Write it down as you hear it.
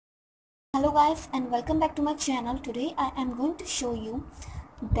Hello guys and welcome back to my channel. Today I am going to show you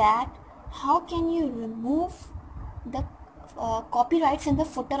that how can you remove the copyrights in the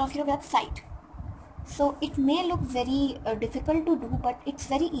footer of your website. So it may look very difficult to do, but it's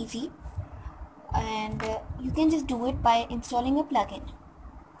very easy, and you can just do it by installing a plugin.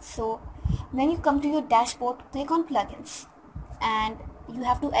 So when you come to your dashboard, click on plugins and you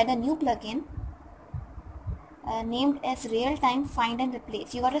have to add a new plugin named as real-time find and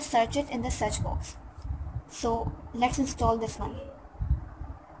replace. You gotta search it in the search box. So let's install this one.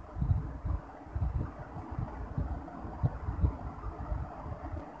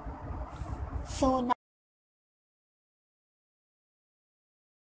 So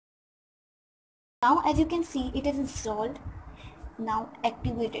now as you can see, it is installed. Now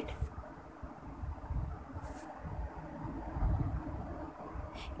activate it.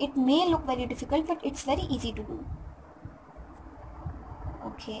 It may look very difficult, but it's very easy to do.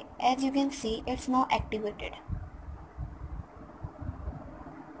 Okay, as you can see, it's now activated.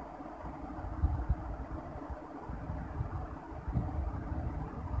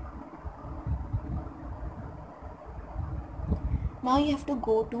 Now you have to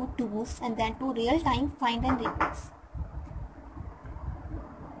go to tools and then to real-time find and replace.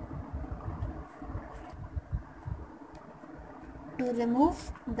 To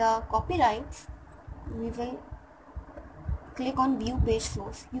remove the copyrights, we will click on view page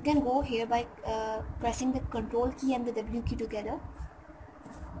source. You can go here by pressing the control key and the W key together.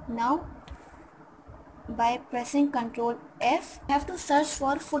 Now by pressing control F, you have to search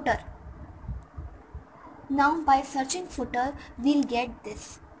for footer. Now by searching footer, we'll get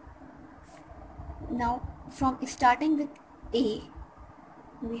this. Now from starting with A,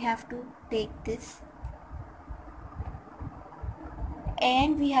 we have to take this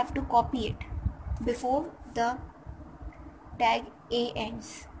and we have to copy it before the tag A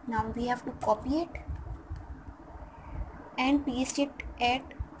ends. Now we have to copy it and paste it at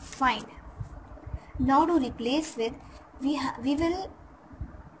find. Now to replace with, we will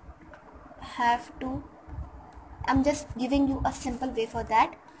have to, I'm just giving you a simple way for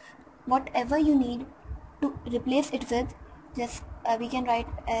that. Whatever you need to replace it with, just we can write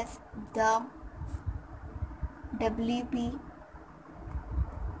as the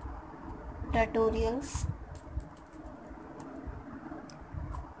WP-Tutorials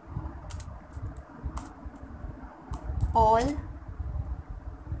all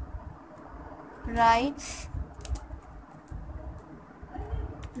rights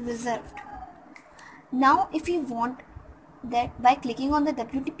reserved. Now if we want that, by clicking on the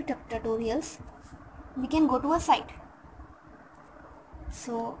WP-Tutorials, we can go to a site.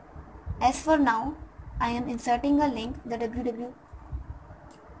 So as for now, I am inserting a link, the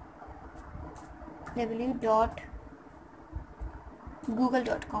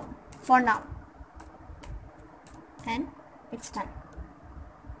www.google.com for now, and it's done.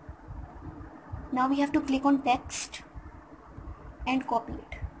 Now we have to click on text and copy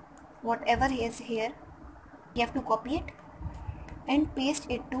it. Whatever is here, you have to copy it and paste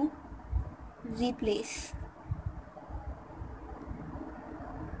it to replace.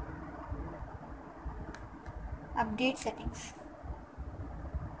 Update settings.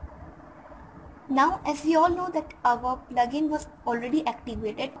 Now as we all know that our plugin was already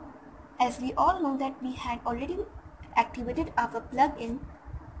activated, we had already activated our plugin,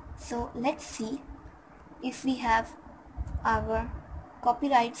 so let's see if we have our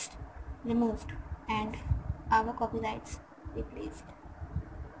copyrights removed and our copyrights replaced.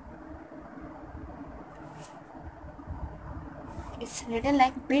 It's written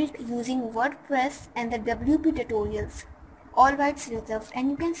like built using WordPress and the WP-Tutorials, all rights reserved, and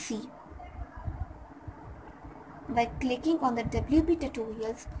you can see by clicking on the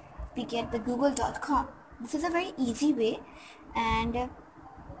WP-Tutorials we get the google.com. This is a very easy way, and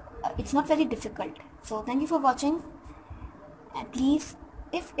it's not very difficult. So thank you for watching, and please,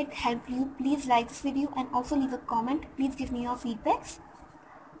 if it helped you, please like this video and also leave a comment. Please give me your feedbacks,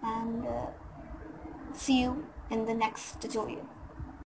 and see you in the next tutorial.